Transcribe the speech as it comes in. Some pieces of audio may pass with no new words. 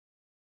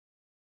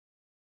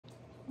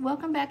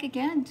Welcome back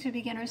again to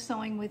Beginner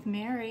Sewing with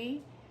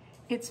Mary.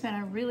 It's been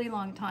a really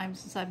long time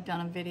since I've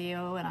done a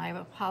video, and I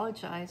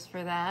apologize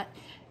for that.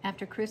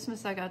 After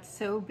Christmas I got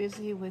so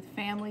busy with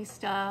family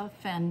stuff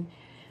and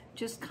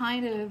just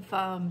kind of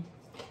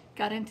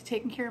got into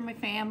taking care of my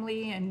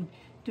family and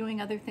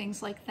doing other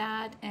things like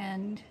that,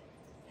 and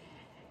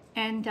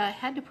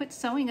had to put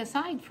sewing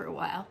aside for a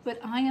while. But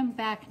I am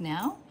back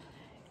now,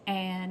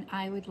 and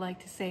I would like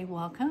to say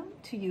welcome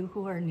to you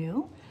who are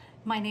new.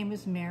 My name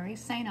is Mary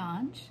St.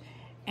 Ange,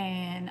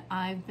 and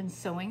I've been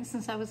sewing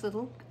since I was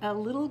a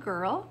little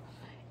girl,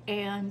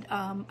 and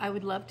I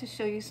would love to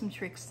show you some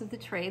tricks of the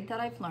trade that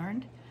I've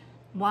learned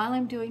while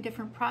I'm doing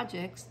different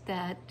projects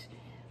that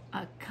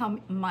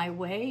come my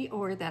way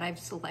or that I've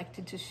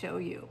selected to show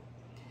you.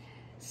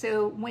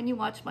 So when you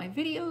watch my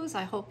videos,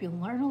 I hope you'll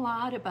learn a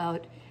lot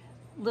about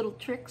little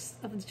tricks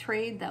of the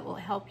trade that will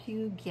help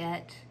you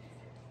get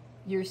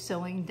your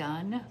sewing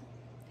done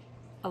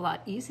a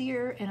lot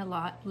easier and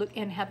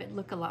have it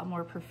look a lot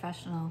more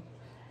professional.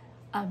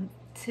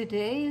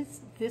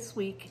 This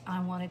week I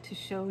wanted to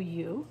show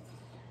you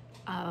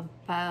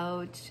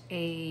about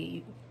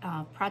a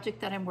project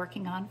that I'm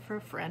working on for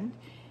a friend.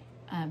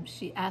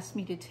 She asked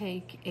me to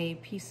take a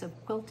piece of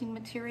quilting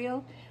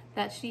material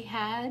that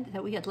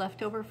we had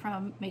left over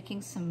from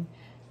making some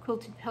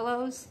quilted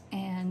pillows,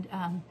 and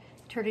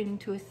turn it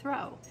into a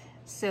throw.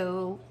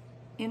 So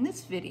in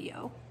this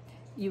video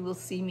you will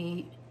see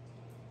me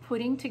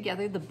putting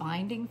together the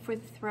binding for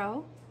the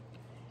throw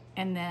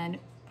and then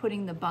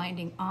putting the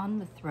binding on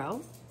the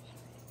throw,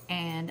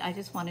 and I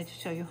just wanted to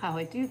show you how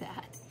I do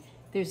that.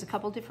 There's a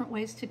couple different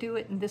ways to do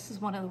it, and this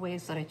is one of the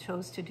ways that I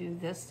chose to do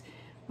this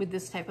with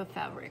this type of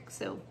fabric.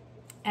 So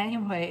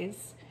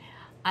anyways,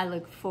 I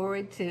look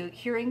forward to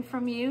hearing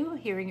from you,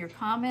 hearing your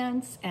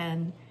comments,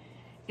 and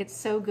it's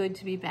so good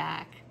to be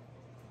back.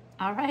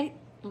 All right,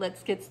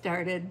 let's get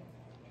started.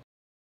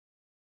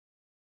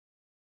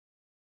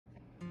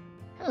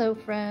 Hello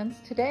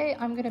friends, today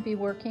I'm going to be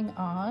working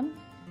on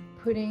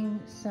putting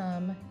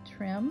some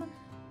trim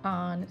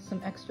on some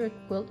extra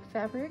quilt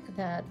fabric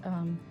that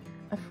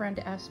a friend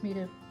asked me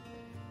to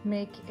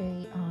make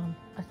a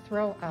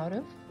throw out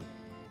of,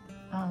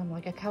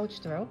 like a couch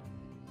throw.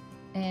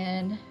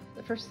 And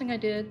the first thing I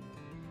did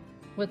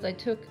was I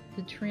took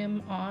the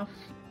trim off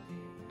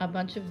a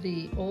bunch of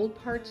the old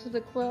parts of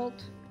the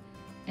quilt,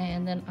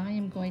 and then I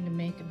am going to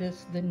make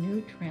this the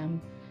new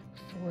trim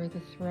for the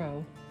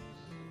throw.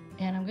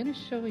 And I'm going to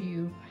show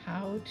you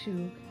how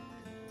to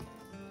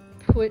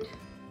put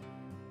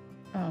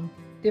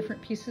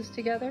different pieces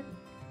together.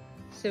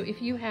 So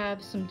if you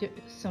have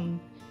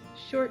some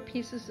short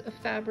pieces of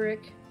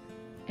fabric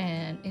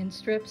and in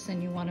strips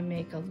and you want to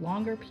make a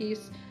longer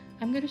piece,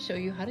 I'm going to show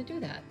you how to do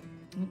that.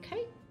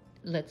 Okay,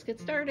 let's get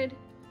started.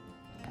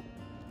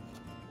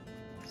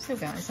 So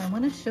guys, I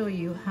want to show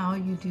you how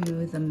you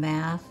do the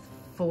math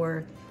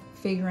for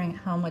figuring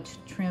how much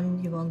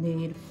trim you will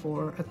need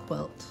for a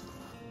quilt.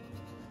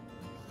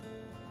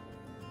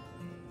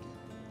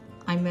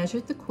 I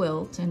measured the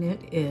quilt, and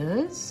it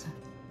is,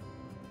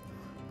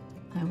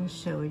 I will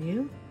show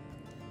you,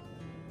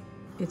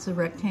 it's a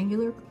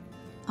rectangular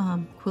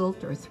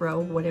quilt or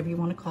throw, whatever you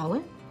want to call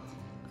it.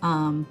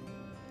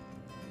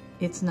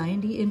 It's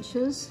 90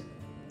 inches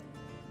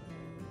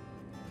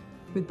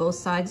with both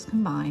sides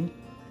combined.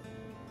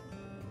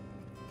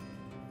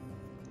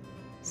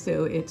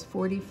 So it's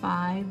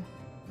 45,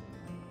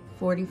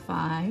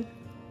 45,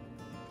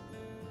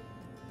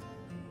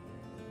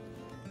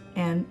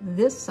 and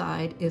this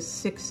side is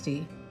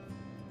 60,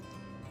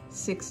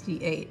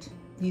 68.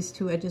 These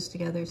two edges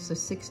together, so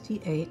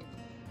 68.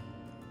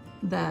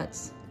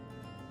 That's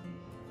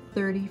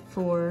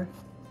 34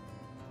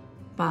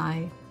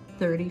 by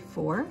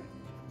 34,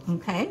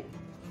 okay?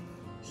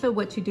 So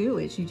what you do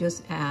is you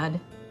just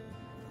add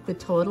the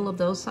total of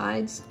those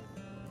sides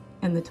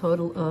and the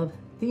total of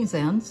these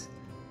ends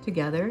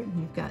together,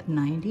 and you've got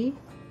 90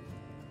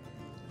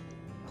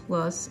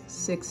 plus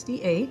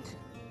 68.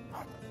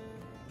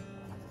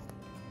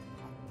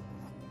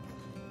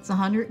 It's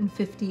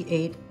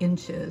 158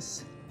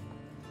 inches.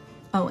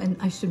 Oh, and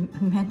I should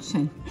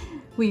mention,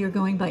 we are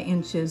going by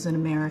inches in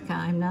America.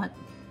 I'm not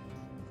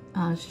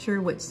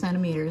sure what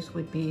centimeters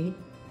would be,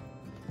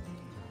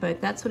 but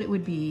that's what it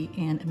would be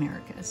in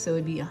America. So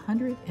it'd be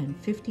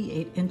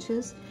 158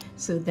 inches.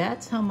 So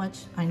that's how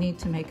much I need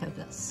to make of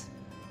this,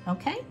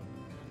 okay?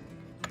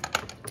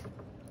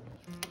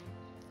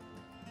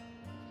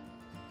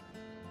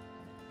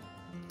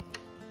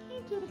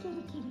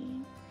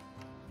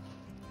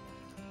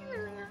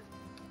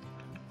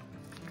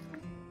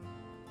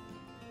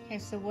 Okay,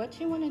 so what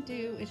you want to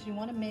do is you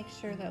want to make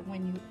sure that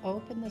when you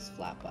open this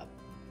flap up,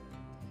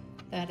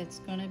 that it's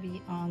going to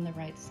be on the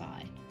right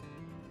side.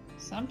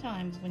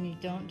 Sometimes when you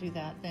don't do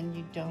that, then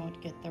you don't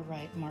get the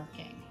right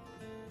marking.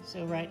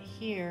 So right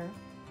here,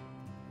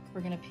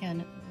 we're going to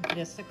pin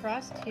this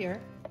across here.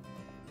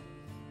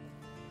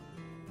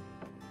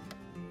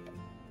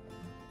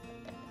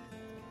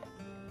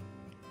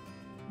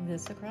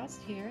 This across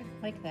here,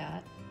 like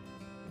that.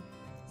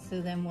 So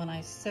then when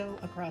I sew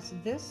across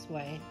this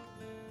way,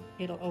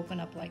 it'll open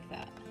up like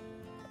that.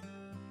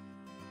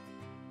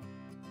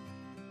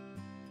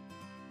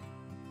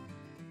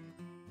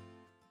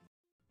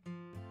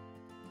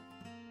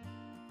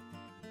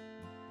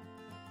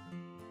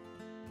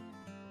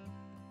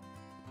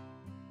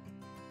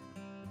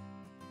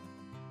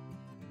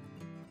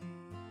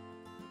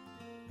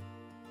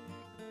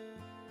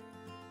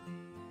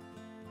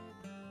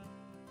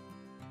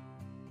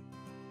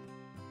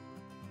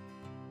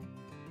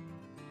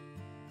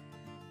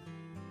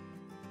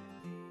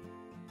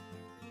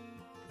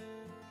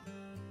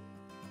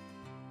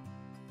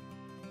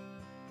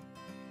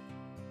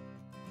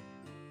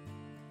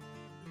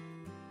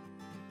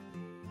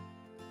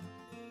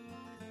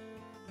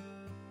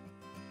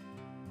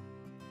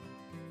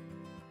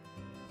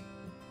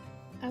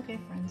 Okay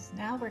friends,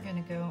 now we're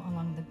going to go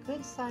along the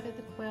good side of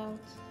the quilt,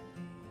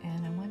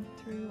 and I went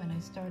through and I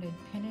started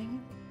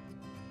pinning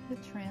the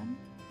trim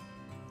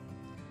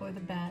or the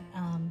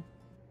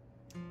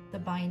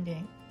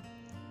binding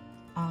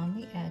on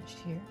the edge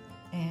here.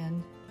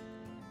 And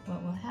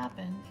what will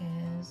happen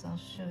is, I'll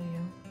show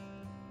you,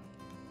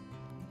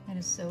 I'm going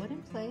to sew it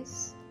in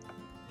place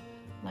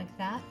like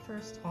that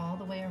first all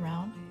the way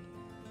around,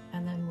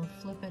 and then we'll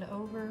flip it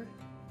over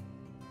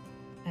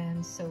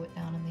and sew it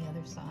down on the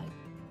other side.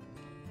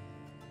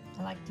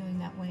 I like doing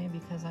that way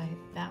because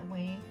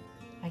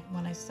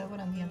when I sew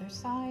it on the other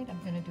side, I'm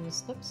going to do a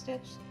slip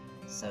stitch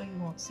so you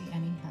won't see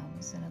any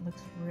hems, and it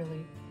looks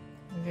really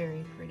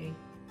very pretty.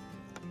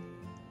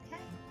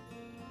 Okay,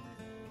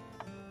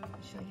 I'll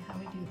show you how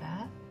we do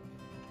that.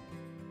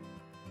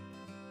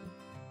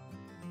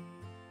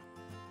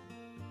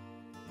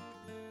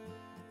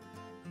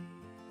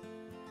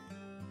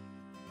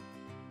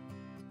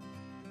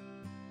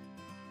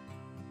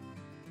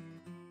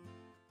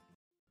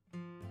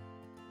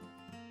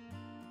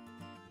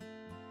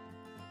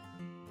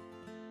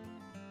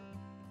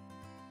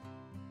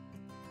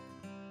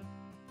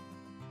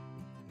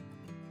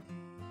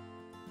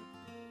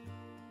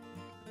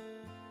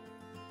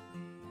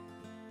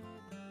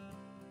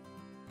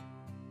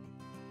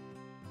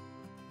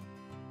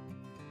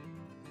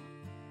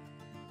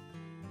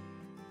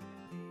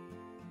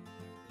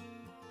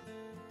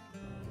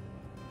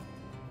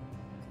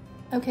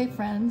 Okay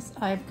friends,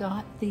 I've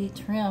got the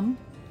trim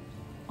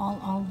all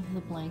over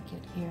the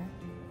blanket here.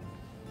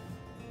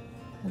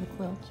 For the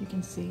quilt, you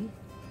can see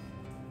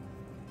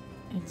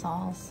it's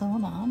all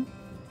sewn on.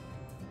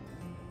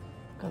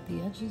 Got the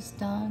edges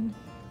done.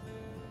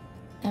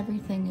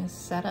 Everything is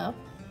set up.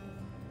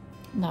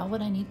 Now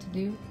what I need to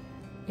do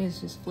is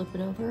just flip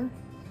it over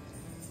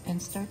and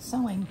start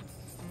sewing.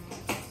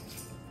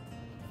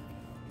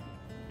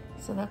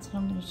 So that's what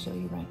I'm going to show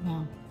you right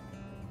now.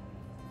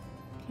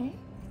 Okay.